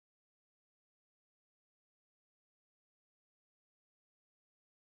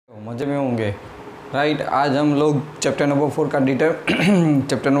मज़े में होंगे राइट। आज हम लोग चैप्टर नंबर 4 का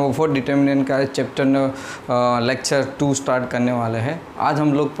चैप्टर नंबर 4 डिटर्मिनेंट का लेक्चर 2 स्टार्ट करने वाले हैं। आज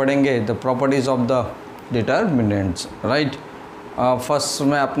हम लोग पढ़ेंगे the properties of the determinants right. First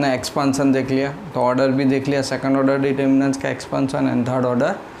में अपने एक्सपांसन देख लिया, तो ऑर्डर भी देख लिया, सेकंड ऑर्डर डिटर्मिनेंट्स का expansion and third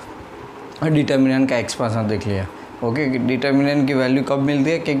order determinant का एक्सपांसन देख लिया। ओके, डिटर्मिनेंट की वैल्यू कब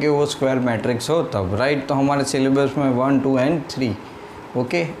मिलती है, क्योंकि वो स्क्वायर मैट्रिक्स हो तब राइट। तो हमारे सिलेबस में 1, 2 एंड 3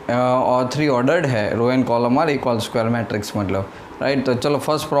 ओके और 3 ऑर्डर्ड है, row and column are equal square matrix मतलब राइट। तो चलो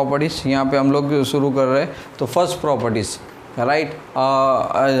फर्स्ट प्रॉपर्टीज़ यहाँ पे हम लोग शुरू कर रहे हैं। तो first properties right,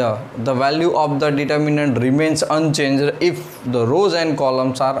 the value of the determinant remains unchanged if the rose and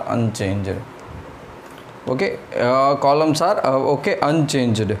columns are unchanged. Okay, columns are okay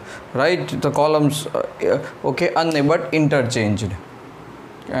unchanged right. The columns okay but interchanged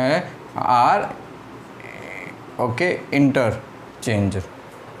are okay interchanged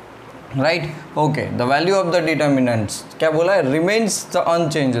right. Okay, the value of the determinants क्या बोला है, remains the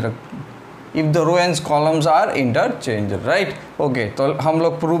unchanged if the row and columns are interchanged right. Okay, तो हम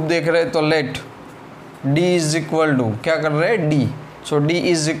लोग proof देख रहे हैं। तो let d is equal to क्या कर रहे हैं d, so d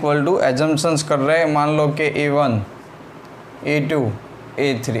is equal to assumptions कर रहे हैं, मान लो कि a1 a2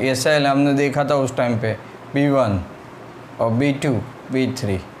 a3 ऐसा है, हमने देखा था उस टाइम पे b1 और b2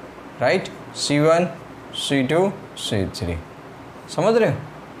 b3 right, c1 c2 c3 समझ रहे हो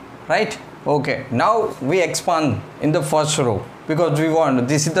right. Okay, now we expand in the first row because we want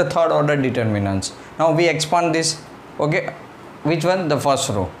this is the third order determinants. Now we expand this okay, which one, the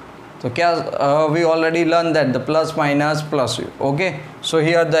first row. तो क्या we already learned that the plus minus plus okay, so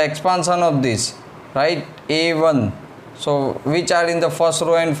here the expansion of this right a1, so which are in the first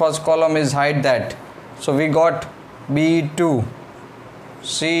row and first column is hide that, so we got b2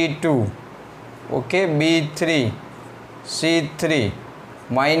 c2 okay b3 c3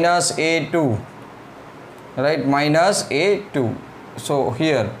 minus a2 right, minus a2, so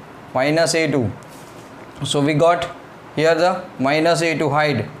here minus a2, so we got here the minus a2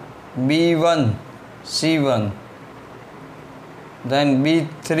 hide b1 c1 then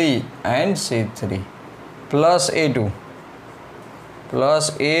b3 and c3 plus a2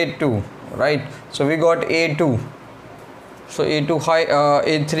 right. So we got a2, so a2 hide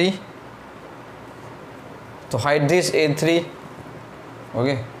a3, so hide this a3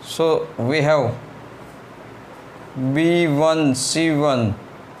 okay, so we have b1 c1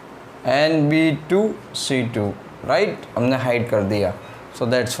 and b2 c2 right, हमने hide कर दिया। So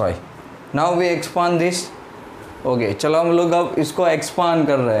that's why now we expand this okay। चलो हम लोग अब इसको expand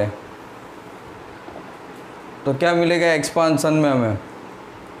कर रहे हैं, तो क्या मिलेगा एक्सपांसन में हमें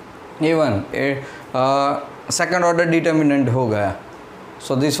a1 सेकंड ऑर्डर डिटर्मिनेंट हो गया।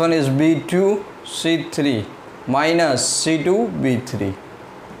 So this one is b2 c3 minus c2 b3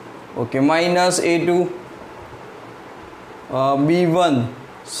 okay, minus a2 b1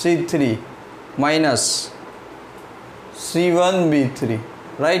 c3 minus c1 b3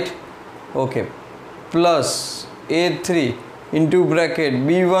 right okay, plus a3 into bracket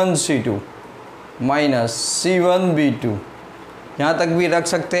b1 c2 minus c1 b2, यहाँ तक भी रख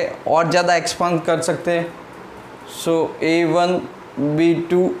सकते हैं और ज़्यादा एक्सपांड कर सकते हैं। सो a1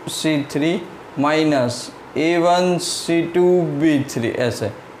 b2 c3 minus a1 c2 b3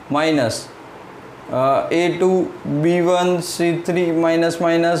 ऐसे, minus a2 b1 c3 minus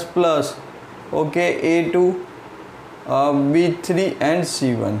minus plus okay a2 b3 and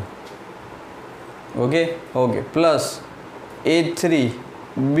c1 okay plus a3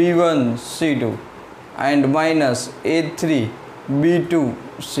 b1 c2 and minus a3 b2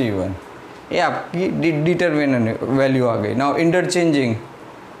 c1, ये आपकी डिटर्मिनेंट वैल्यू आ गई। Now interchanging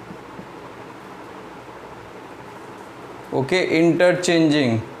okay,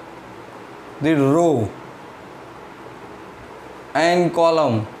 interchanging the row and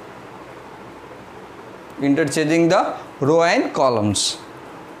column, interchanging the row and columns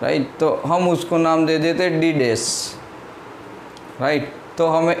right. तो हम उसको नाम दे देते D dash right. तो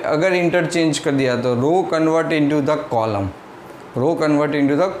हमें अगर इंटरचेंज कर दिया तो रो convert into the column, row convert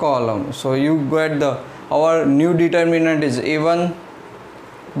into the column, so you get the our new determinant is a1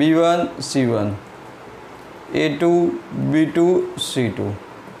 b1 c1 a2 b2 c2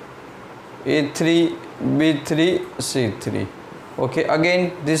 a3 b3 c3 okay,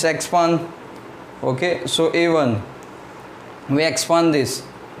 again this expand okay, so a1 we expand this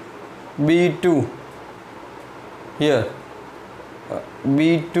b2 here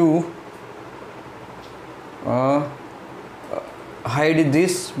b2 hide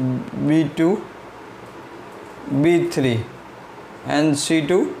this b2 b3 and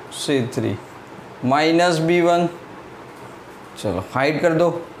c2 c3 minus b1, चलो hide कर दो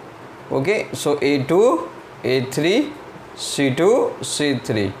Okay, so A2, A3, C2,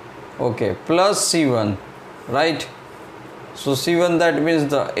 C3. Okay, plus C1, right? So C1, that means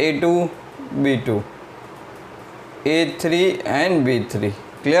the A2, B2, A3 and B3.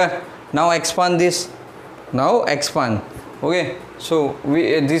 Clear? Now expand this. Now expand. Okay, so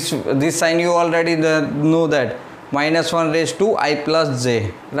we this sign you already know that minus 1 raised to I plus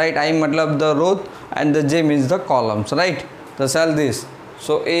j, right? I matlab the row and the j means the columns, right? So solve this.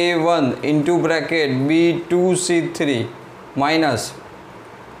 So A1 into bracket B2 C3 minus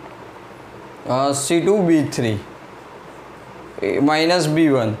C2 B3 minus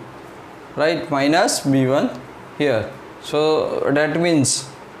B1, right? Minus B1 here. So that means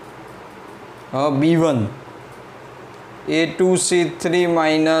B1 A2 C3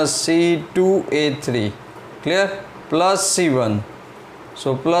 minus C2 A3, clear, plus C1.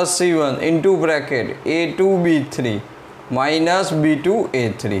 So plus C1 into bracket A2 B3 minus B2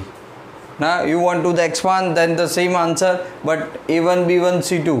 A3. Now you want to expand, then the same answer, but A1 B1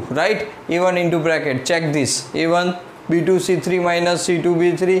 C2, right? A1 into bracket, check this, A1 B2 C3 minus C2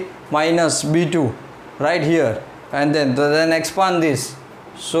 B3 minus B2, right here, and then expand this.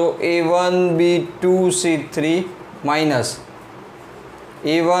 So A1 B2 C3 minus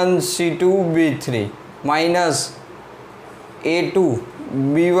A1 C2 B3 minus A2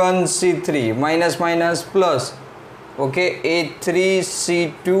 B1 C3 minus minus plus, okay, A3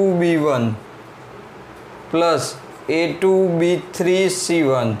 C2 B1 plus A2 B3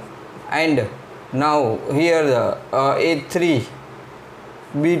 C1, and now here the A3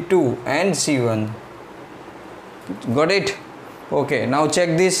 B2 and C1. Got it? Okay, now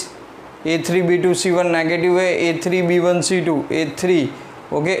check this. A3 B2 C1 negative है, A3 B1 C2, A3,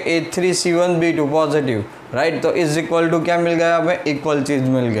 okay, A3 C1 B2 positive, right? तो is equal to क्या मिल गया हमें? Equal चीज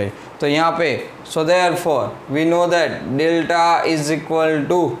मिल गई. तो यहाँ पे so therefore we know that delta is equal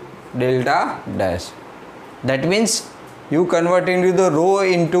to delta dash. That means you convert into the row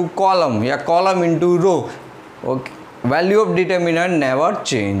into column, या column into row. Okay, value of determinant never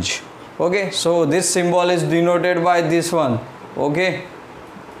change. Okay, so this symbol is denoted by this one. Okay,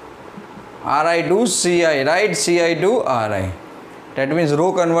 Ri to Ci, right? Ci to Ri. That means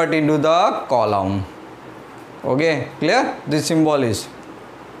row convert into the column. Okay, clear? This symbol is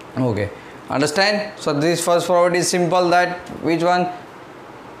okay. Understand? So this first property is simple. That which one?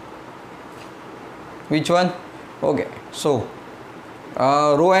 Which one? Okay, so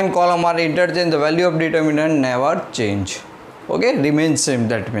row and column are interchanged. The value of determinant never change. Okay, remains same.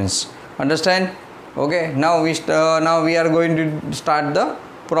 That means, understand? Okay, now we are going to start the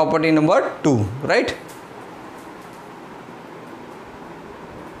property number 2, right?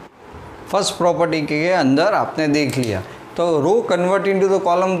 First property के अंदर आपने देख लिया. तो रो convert into the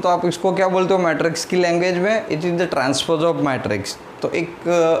column, तो आप इसको क्या बोलते हो मैट्रिक्स की लैंग्वेज में? It is the transpose of matrix. तो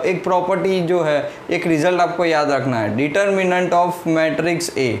एक प्रॉपर्टी जो है, एक रिजल्ट आपको याद रखना है. Determinant of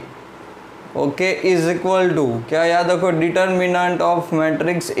matrix A, okay, is equal to क्या याद रखो? Determinant of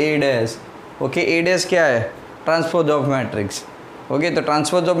matrix A dash. Okay, A dash क्या है? Transpose of matrix. ओके, तो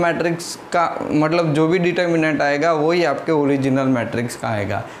ट्रांसपोज ऑफ मैट्रिक्स का मतलब जो भी डिटर्मिनेंट आएगा वही आपके ओरिजिनल मैट्रिक्स का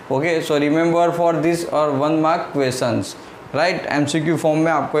आएगा. Okay, so remember for this और 1 mark questions, right? MCQ form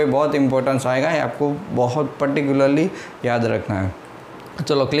में आपको ये बहुत इंपॉर्टेंस आएगा, ये आपको बहुत पर्टिकुलरली याद रखना है.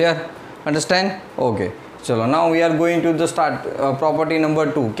 चलो, क्लियर? अंडरस्टैंड? ओके, चलो, now we are going to the start property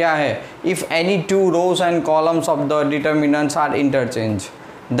number 2. क्या है? If any 2 rose and columns of the determinants are interchange,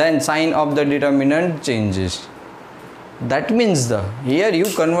 then sign of the determinant changes. That means here you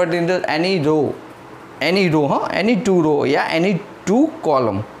convert into any row, any 2 row, yeah, any 2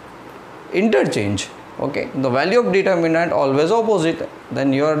 column, interchange. Okay, the value of determinant always opposite,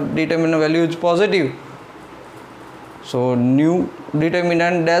 then your determinant value is positive. So new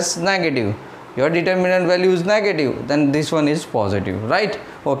determinant dash negative, your determinant value is negative, then this one is positive, right?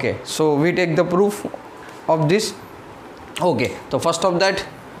 Okay, so we take the proof of this. Okay, so first of that,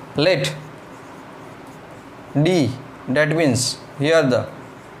 let D, that means here the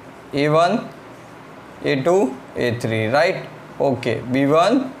A1 A2 A3, right? Okay,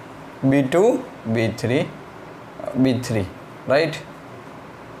 B1 B2 B3 B3, right?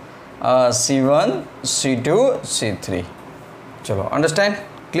 C1 C2 C3. Chalo, understand?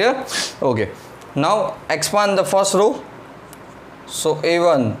 Clear? Okay, now expand the first row. So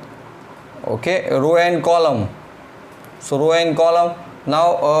A1, okay, row and column. So row and column.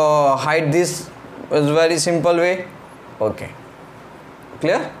 Now hide this is very simple way. Okay,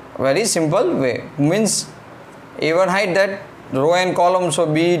 clear? Very simple way. Means A1 hide that row and column. So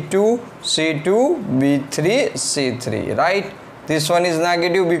B2 C2 B3 C3, right? This one is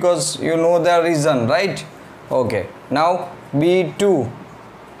negative because you know the reason, right? Okay, now B2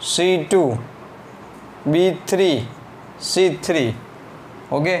 C2, B3, C3,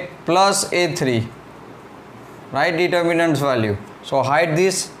 okay, plus A3, right? Determinants value. So hide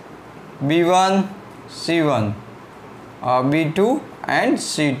this B1, C1, B2 and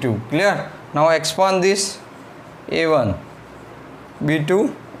C2. Clear? Now expand this A1,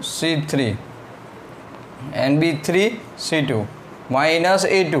 B2, C3 and B3, C2 minus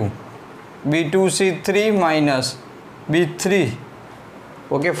A2, B2, C3 minus B3.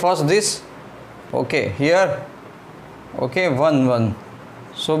 Okay, first this, okay, here, okay, 1, 1.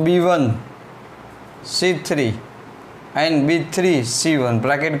 So B1, C3 and B3, C1,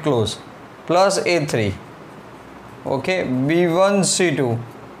 bracket close, plus A3, okay, B1, C2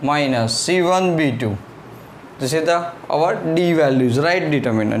 minus C1, B2. This is the our D values, right?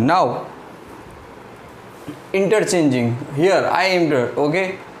 Determinant. Now interchanging, here I am,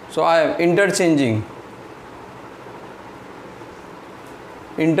 okay, so I am interchanging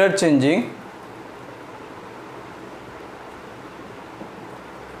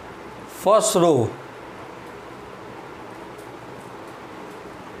first row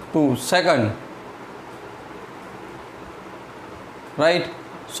to second, right?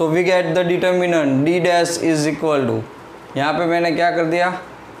 So we get the determinant D dash is equal to, यहाँ पे मैंने क्या कर दिया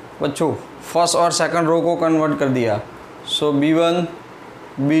बच्चों, first और second row को convert कर दिया. सो B1,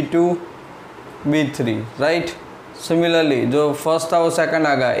 B2, B3, right. Similarly जो फर्स्ट था वो सेकंड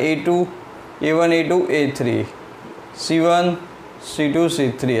आ गया, A2, A1, A2, A3, C1, C2,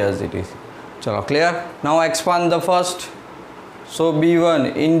 C3 as it is. चलो clear. Now expand the first. So B1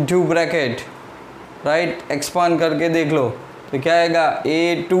 into bracket, right, expand करके देख लो तो क्या आएगा,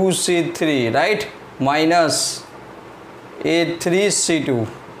 A2, C3, right, minus A3, C2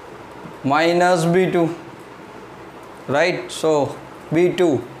 minus B2, right? So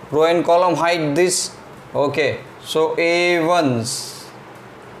B2, row and column hide this, okay. So A1,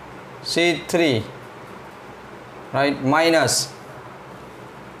 C3, right, minus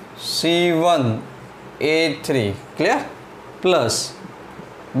C1, A3, clear, plus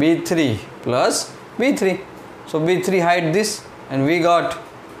B3 plus B3. So B3 hide this and we got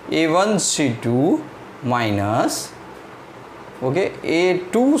A1, C2 minus, okay,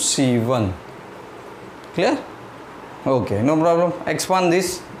 A2, C1, clear, okay, no problem. Expand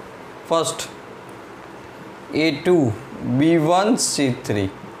this first, A2, B1, C3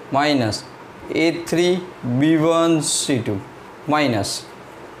 minus A3, B1, C2 minus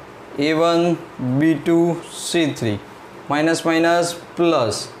A1, B2, C3 minus minus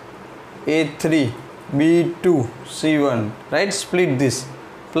plus A3, B2, C1, right, split this,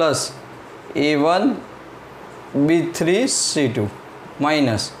 plus A1, B3, C2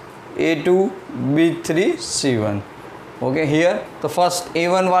 minus A2, B3, C1. okay, here the first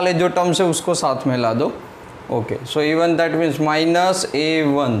A1 वाले जो terms है उसको साथ में ला दो. okay, so A1 that means minus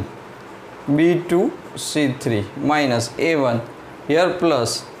A1, B2, C3 minus A1 here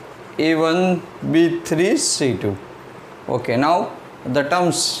plus A1, B3, C2. okay, now the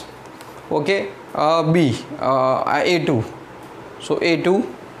terms, okay, B, A2, so A2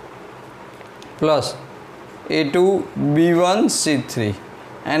 plus A2, B1, C3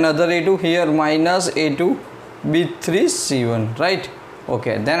 and other A2 here minus A2, B3, C1, right.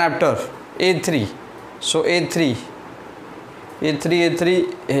 okay, then after A3, so A3,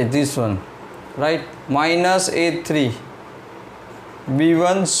 this one, right, minus A3,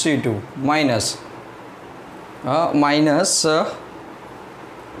 B1, C2 minus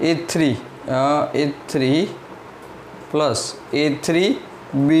A3 plus A3,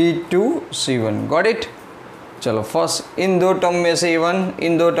 B2, C1. got it. चलो first in दो term में से A1,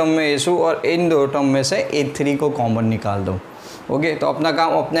 इन दो term में A2 और इन दो term में से A3 को कॉमन निकाल दो. ओके, तो अपना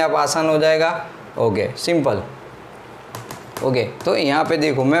काम अपने आप आसान हो जाएगा. Okay, simple. ओके, तो यहाँ पे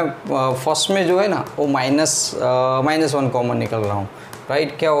देखो मैं फर्स्ट में जो है ना वो माइनस 1 कॉमन निकल रहा हूँ,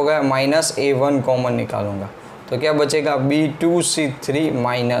 राइट. क्या होगा, माइनस A1 कॉमन निकालूंगा तो क्या बचेगा, B2, C3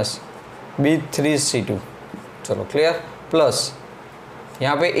 minus B3, C2. चलो क्लियर. प्लस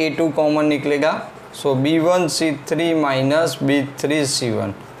यहाँ पे A2 कॉमन निकलेगा, so B1, C3 minus B3,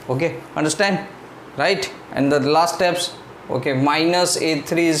 C1. okay, understand, right. and the last steps, okay, minus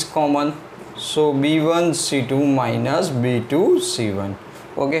A3 is common, so B1, C2 minus B2, C1.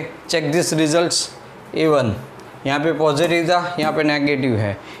 okay, check this results. A1 यहाँ पे positive था, यहाँ पे negative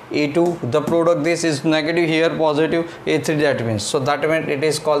है. A2 the product this is negative, here positive. A3 that means, so that means it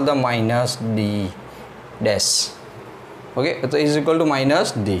is called the minus D dash. okay, so is equal to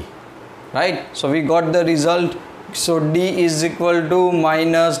minus D, right. so we got the result. so D is equal to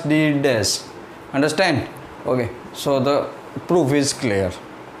minus D dash. understand. okay, so the proof is clear.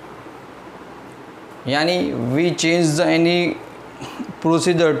 yani we change the any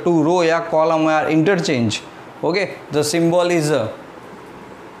procedure to row या column are interchange. Okay, the symbol is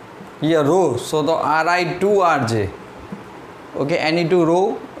here row, so the ri to rj. Okay, any two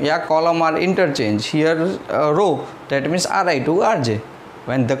row या column are interchange. Here row, that means ri to rj.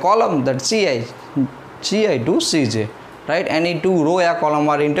 When the column, that ci to cj, right? Any two row या column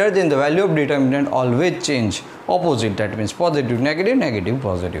are interchange, the value of determinant always change opposite, that means positive negative negative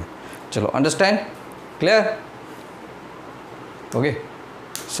positive. Chalo, understand? Clear? Okay,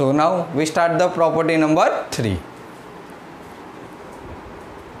 so now we start the property number 3.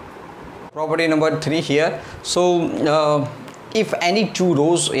 Property number 3 here. So if any two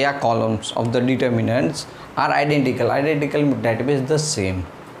rows or columns of the determinants are identical, that means the same,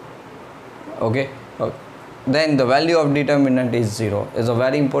 okay, then the value of determinant is 0. Is a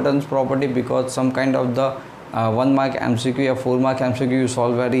very important property, because some kind of the 1 mark MCQ or 4 mark MCQ you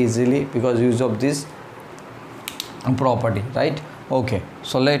solve very easily because use of this property, right? Okay,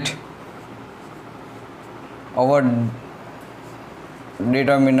 so let our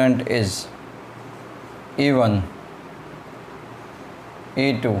determinant is A1,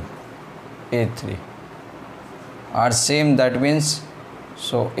 A2, A3 are same, that means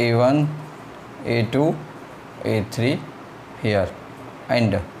so A1, A2, A3 here,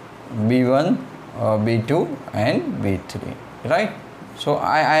 and B1, B2 and B3, right? So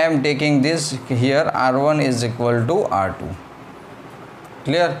I am taking this here, R1 is equal to R2.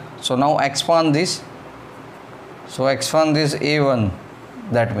 Clear? So now expand this. So expand this A1,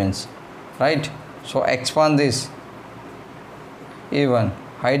 that means, right? So expand this A1,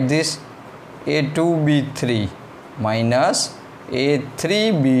 hide this A2 B3 minus A3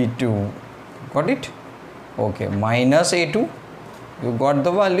 B2. Got it? Okay, minus A2, you got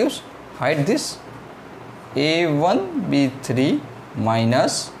the values. Hide this A1 B3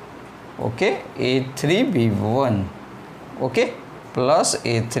 minus, okay, A3 B1, okay, plus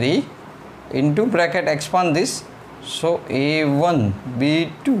A3 into bracket, expand this. So A1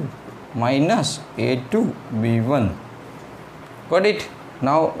 B2 minus A2 B1. Got it?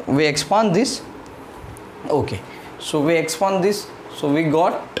 Now we expand this. Okay, so we expand this. So we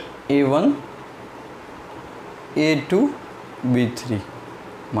got A1 A2 B3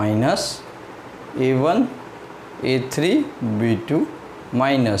 minus A1 A3 B2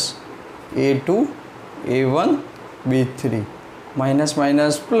 minus A2 A1 B3 minus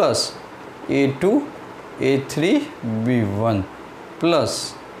minus plus A2 A3 B1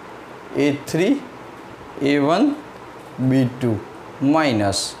 plus A3 A1 B2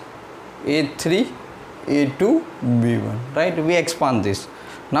 minus A3 A2 B1, right? We expand this.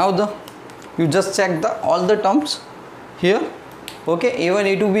 Now you just check all the terms here. Okay,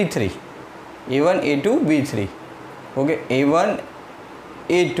 A1 A2 B3, A1 A2 B3, okay, A1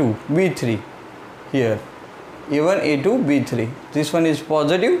 A2 B3 here, A1 A2 B3, this one is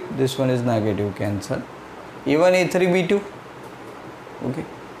positive, this one is negative, cancel. A1 A3 B2, okay,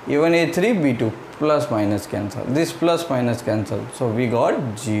 A1 A3 B2, plus minus cancel, this plus minus cancel, so we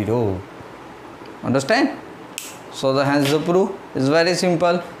got 0. Understand? So hence the proof is very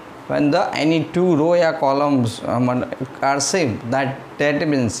simple. When the any two row or columns are same, that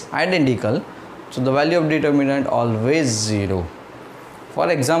means identical, so the value of determinant always 0. For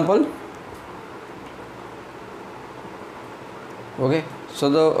example, okay, so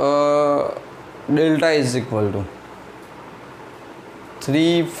the delta is equal to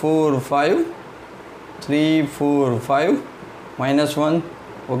 3 4 5 3 4 5 minus 1,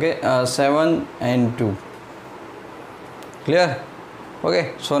 okay, 7 and 2. Clear?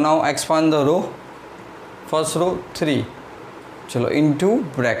 Okay, so now expand the row. First row 3, chalo, into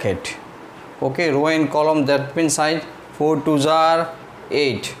bracket, okay, row and column, that means side 4 2s are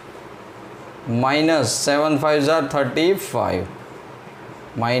 8 minus 7 5s are 35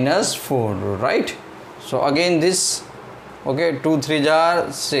 minus 4, right? So again this, okay, 2 3s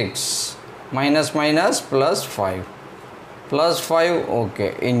are 6 minus minus plus 5 plus 5,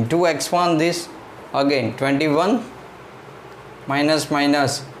 okay, into expand this again 21 minus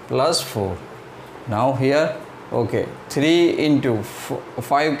minus plus 4. Now here, okay, 3 into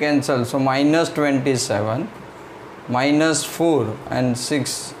 5 cancel, so minus 27 minus 4 and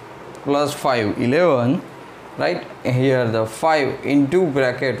 6 plus 5 11, right? Here the 5 into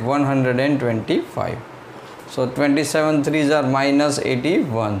bracket 125, so 27 3s are minus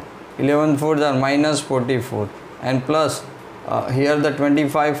 81, 11 4s are minus 44, and plus here the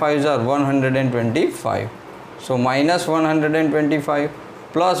 25 5s are 125, so minus 125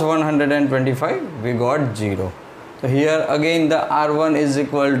 plus 125, we got 0. So here again the R1 is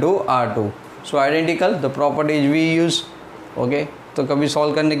equal to R2, so identical, the properties we use, okay, तो कभी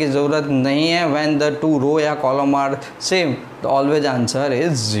solve करने की ज़रूरत नहीं है. When the two रो या column are same the always answer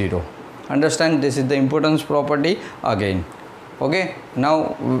is 0. Understand, this is the importance property again. Okay,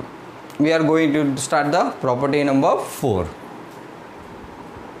 now we are going to start the property number 4.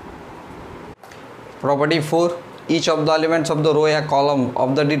 Property 4, each of the elements of the row or column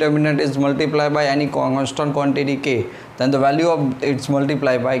of the determinant is multiplied by any constant quantity k, then the value of its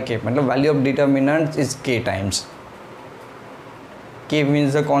multiplied by k. मतलब value of determinant is k times. K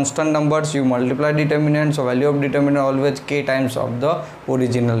means the constant numbers, you multiply determinants, so value of determinant always k times of the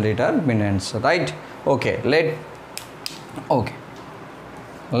original determinants, right? Okay,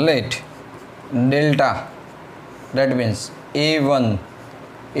 let delta, that means a1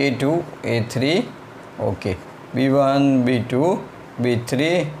 a2 a3, okay, b1 b2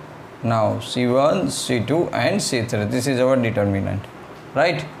 b3, now c1 c2 and c3. This is our determinant,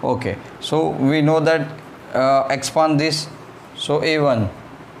 right? Okay, so we know that expand this. So a1,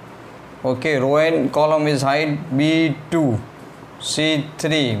 okay, row and column is height b2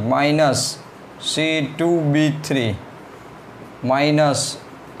 c3 minus c2 b3 minus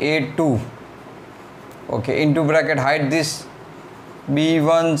a2, okay, into bracket height this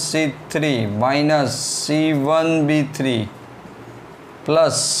b1 c3 minus c1 b3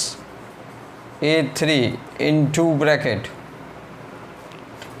 plus a3 into bracket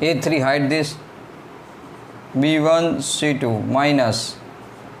a3 height this b1 c2 minus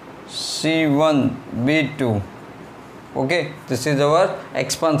c1 b2. Okay, this is our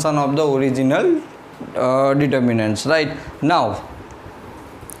expansion of the original determinants, right? Now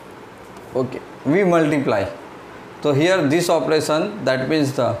okay, we multiply. So here this operation, that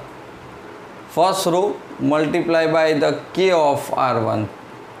means the first row multiply by the k of r1,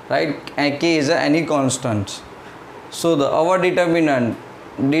 right? And k is any constant. So the our determinant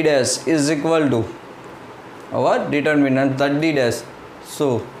d dash is equal to our determinant that d dash.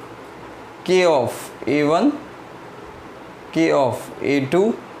 So k of a1, k of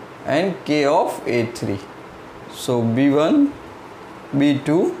a2 and k of a3. So b1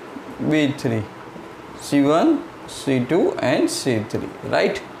 b2 b3 c1 c2 and c3,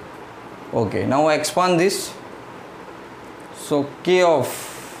 right? Okay, now expand this. So k of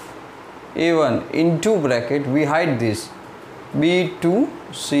a1 into bracket we hide this b2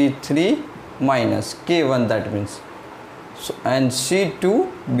 c3 minus k1, that means, so and c2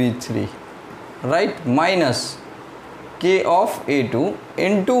 b3, right, minus k of a2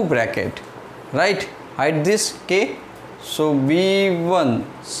 into bracket, right, hide this k. So b1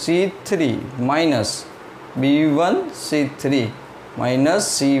 c3 minus b1 c3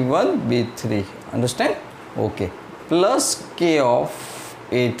 minus c1 b3, understand? Okay, plus k of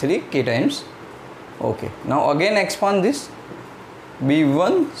a3 k times. Okay, now again expand this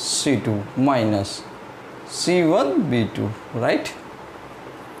b1 c2 minus c1 b2, right?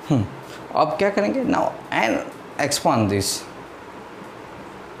 अब क्या करेंगे? Now and expand this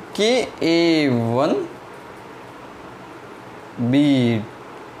k a1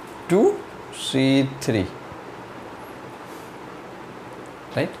 b2 c3,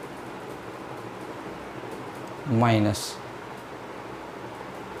 right, minus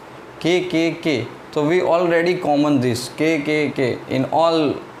k. So we already common this k in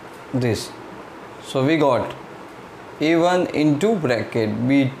all this. So we got a1 into bracket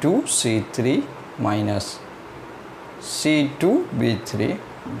b2 c3 minus c2 b3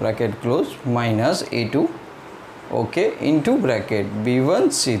 bracket close minus a2, okay, into bracket b1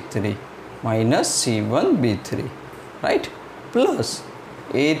 c3 minus c1 b3, right, plus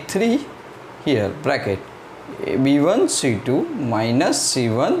a3 here bracket b1 c2 minus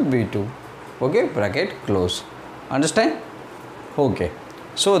c1 b2, okay, bracket close. Understand? Okay,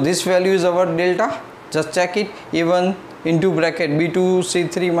 so this value is our delta. Just check it. a1 into bracket b2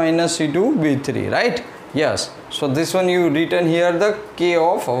 c3 minus c2 b3, right? Yes, so this one you written here the k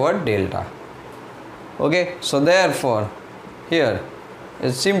of our delta. Okay, so therefore here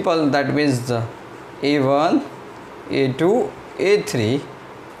it's simple, that means the a1 a2 a3,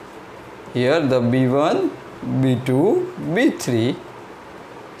 here the b1 b2 b3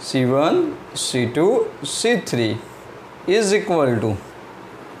 c1 c2 c3 is equal to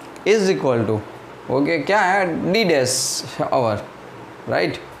okay, क्या है, d dash our,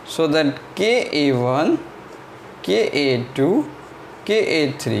 right? So that k a1 k a2 k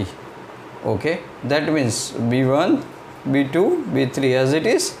a3, okay, that means b1 b2 b3 as it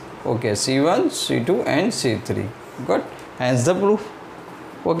is, okay, c1 c2 and c3, got, hence the proof.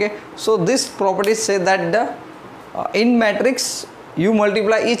 Okay, so this property say that the in matrix you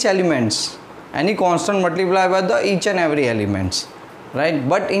multiply each elements, any constant multiply by the each and every elements, right?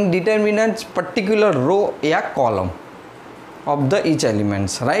 But in determinants particular row या column, of the each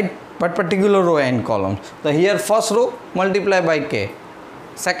elements, right? But particular row and columns. The here first row multiply by k,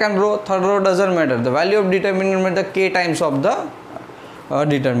 second row, third row doesn't matter. The value of determinant में the k times of the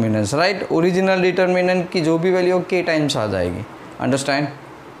determinants, right? Original determinant की जो भी value k times आ जाएगी. Understand?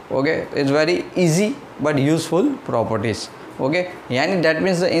 Okay, it's very easy but useful properties. Okay, यानी that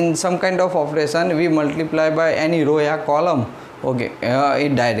means in some kind of operation we multiply by any row या column. Okay,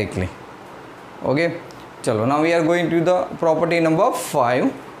 it directly. Okay, चलो now we are going to the property number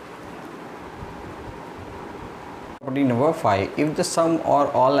 5. Property number 5. If the sum or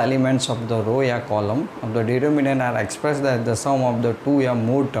all elements of the row या column of the determinant are expressed as the sum of the two या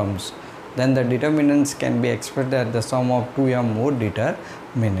more terms, then the determinants can be expressed as the sum of two या more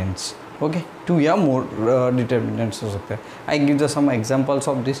determinants. Okay, two या more determinants हो सकते हैं. I give the some examples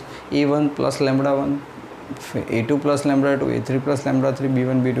of this. A1 plus lambda 1, A2 plus lambda 2, A3 plus lambda 3,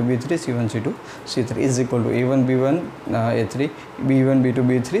 B1 B2 B3, C1 C2 C3 is equal to A1 B1 A3, B1 B2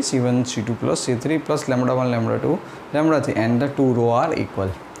 B3, C1 C2 plus C3 plus lambda 1 lambda 2 lambda 3 and the two row are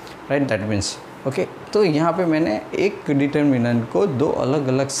equal, right? That means okay. तो यहाँ पे मैंने एक determinant को दो अलग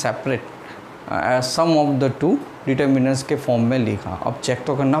अलग separate some of the two determinants के फॉर्म में लिखा. अब चेक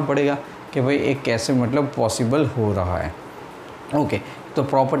तो करना पड़ेगा कि भाई एक कैसे मतलब पॉसिबल हो रहा है. ओके, तो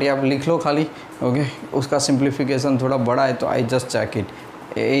प्रॉपर्टी आप लिख लो खाली. ओके, उसका सिंप्लीफिकेशन थोड़ा बड़ा है तो आई जस्ट चेक इट.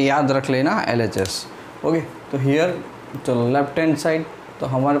 याद रख लेना LHS. ओके, तो हियर चलो लेफ्ट हैंड साइड, तो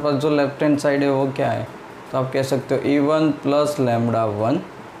हमारे पास जो लेफ्ट हैंड साइड है वो क्या है, तो आप कह सकते हो A1 plus lambda 1,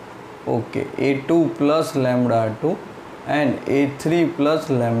 okay, A2 plus lambda 2 and A3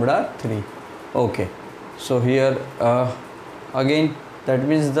 plus lambda 3. Okay, so here again that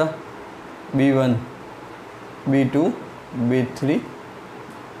means the B1 B2 B3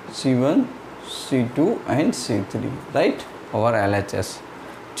 C1 C2 and C3, right? Our LHS.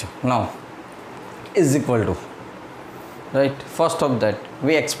 Now is equal to, right, first of that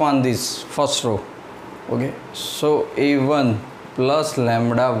we expand this first row. Okay, so A1 plus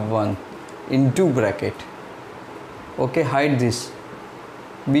lambda 1 into bracket, okay, hide this,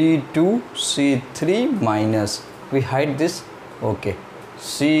 B2 C3 minus, we hide this, okay,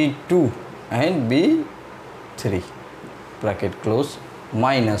 C2 and B3 bracket close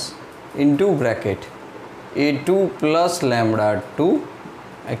minus into bracket A2 plus lambda 2,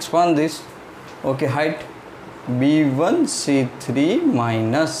 expand this, okay, hide B1 C3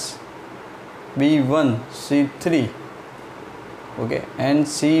 minus B1 C3, okay, and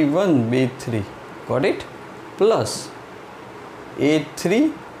C1 B3, got it, plus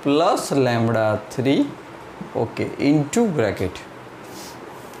A3 plus lambda 3, okay, into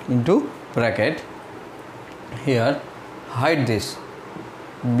bracket here hide this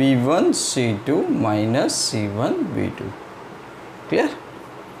B1 C2 minus C1 B2. Clear?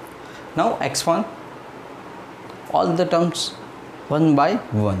 Now expand all the terms one by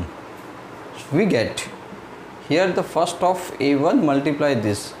one. We get here the first of A1 multiply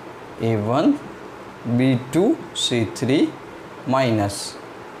this A1 B2 C3 minus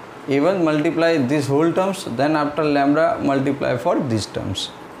A1 multiply these whole terms, then after lambda multiply for these terms.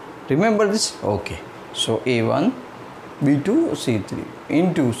 Remember this? Okay, so A1 B2 C3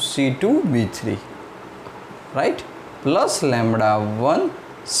 into C2 B3, right, plus lambda 1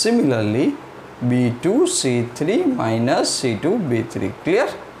 similarly B2 C3 minus C2 B3. Clear?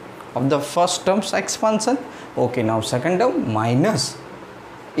 Of the first term's expansion. Okay, now second term minus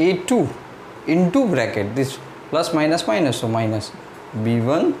A2 into bracket this plus minus minus, so minus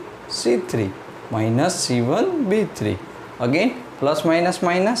B1 C3 minus C1 B3, again plus minus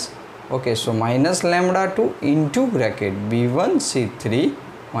minus, okay, so minus lambda 2 into bracket B1 C3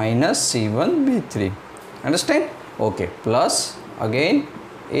 minus C1 B3. Understand? Okay, plus again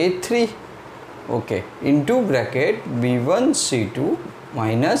A3, okay, into bracket B1 C2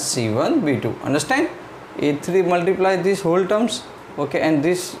 minus C1 B2. Understand? A3 multiply these whole terms, okay, and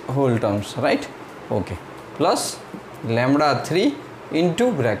these whole terms, right? Okay, plus lambda 3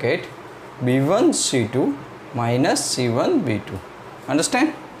 into bracket B1 C2 minus C1 B2.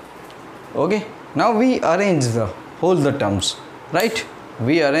 Understand? Okay, now we arrange the whole the terms, right?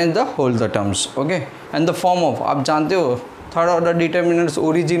 We arrange the whole the terms, okay, and the form of, आप जानते हो third order determinants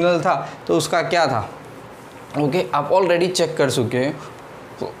original था तो उसका क्या था, okay, आप already check कर चुके हैं.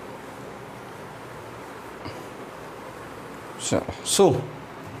 So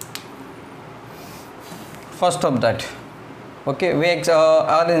first of that, okay, we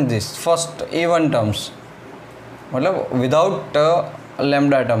arrange this first A1 terms, मतलब without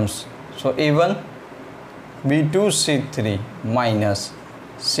lambda terms. So A1 B2 C3 minus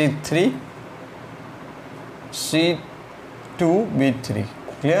C3 C2 B3.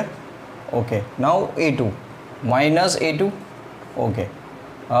 Clear? Okay, now A2 minus A2 Okay,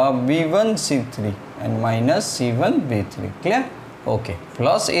 B1 C3 and minus C1 B3. Clear? Okay,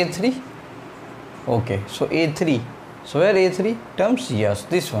 plus A3. Okay, so A3. So where A3 terms? Yes,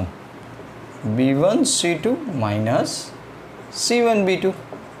 this one. B1 C2 minus C1 B2.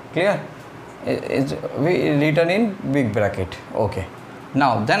 Clear? It's written in big bracket. Okay.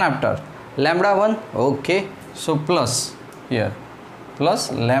 Now then after lambda 1. Okay. So plus here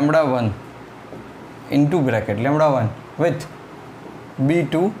plus lambda 1 into bracket lambda 1 with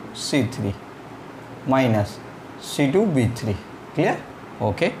B2 C3 minus C2 B3. Clear?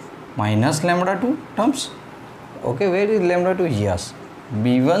 Okay. Minus lambda 2 terms. Okay. Where is lambda 2? Yes.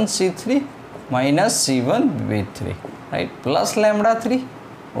 B1 C3 minus C1 B3. Right. Plus lambda 3.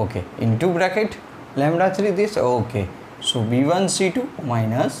 Okay, into bracket lambda 3 this. Okay, so B1 C2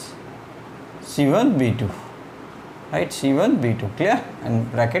 minus C1 B2, right? C1 B2. Clear? And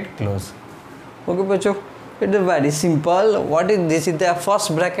bracket close. Okay बच्चों, it is very simple. What is this? Is the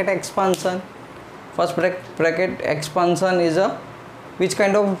first bracket expansion. First bracket expansion is a which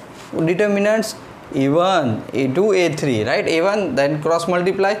kind of determinants? A1, A2, A3, right? A1 then cross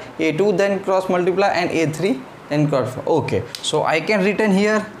multiply, A2 then cross multiply, and A3 then cross. Okay, so I can written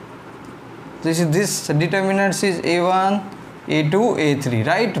here this determinants is A1, A2, A3,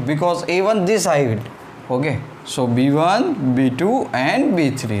 right? Because A1 this side. Okay, so B1, B2 and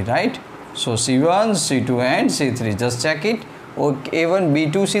B3, right? So C1, C2 and C3, just check it. Okay, A1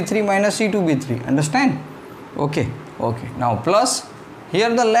 B2 C3 minus C2 B3. Understand? Okay, okay. Now plus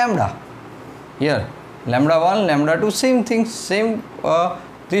here the lambda. Here lambda 1, lambda 2, same thing, same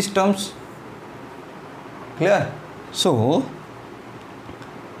these terms. Clear? So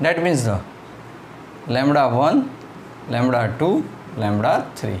that means the lambda 1, lambda 2, lambda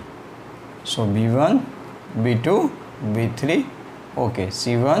 3. So B1, B2, B3. Okay,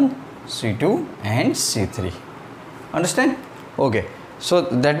 C1, C2 and C3. Understand? Okay, so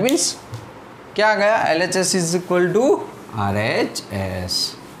that means क्या आ गया? LHS is equal to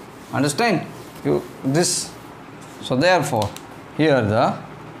RHS. Understand? You this. So therefore here the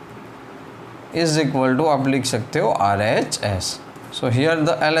is equal to आप लिख सकते हो RHS. So here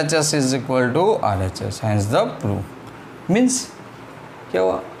the LHS is equal to RHS. Hence the proof. Means क्या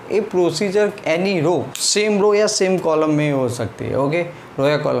हुआ? ए procedure any रो same row या same column में हो सकती है. ओके, रो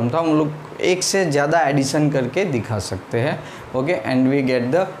या कॉलम तो हम लोग एक से ज़्यादा एडिशन करके दिखा सकते हैं. Okay, and we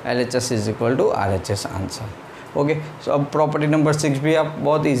get the LHS is equal to RHS answer. Okay, सो अब प्रॉपर्टी नंबर 6 भी आप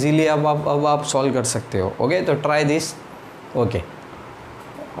बहुत इजीली अब आप सॉल्व कर सकते हो. ओके, तो ट्राई दिस. ओके,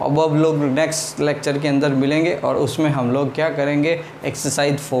 अब लोग नेक्स्ट लेक्चर के अंदर मिलेंगे और उसमें हम लोग क्या करेंगे?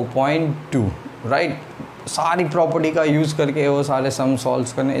 Exercise 4.2, right? सारी प्रॉपर्टी का यूज़ करके वो सारे सम सॉल्व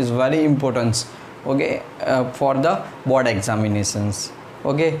करने is very importance. Okay, for the board examinations.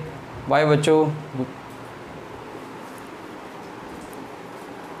 Okay, bye बच्चों.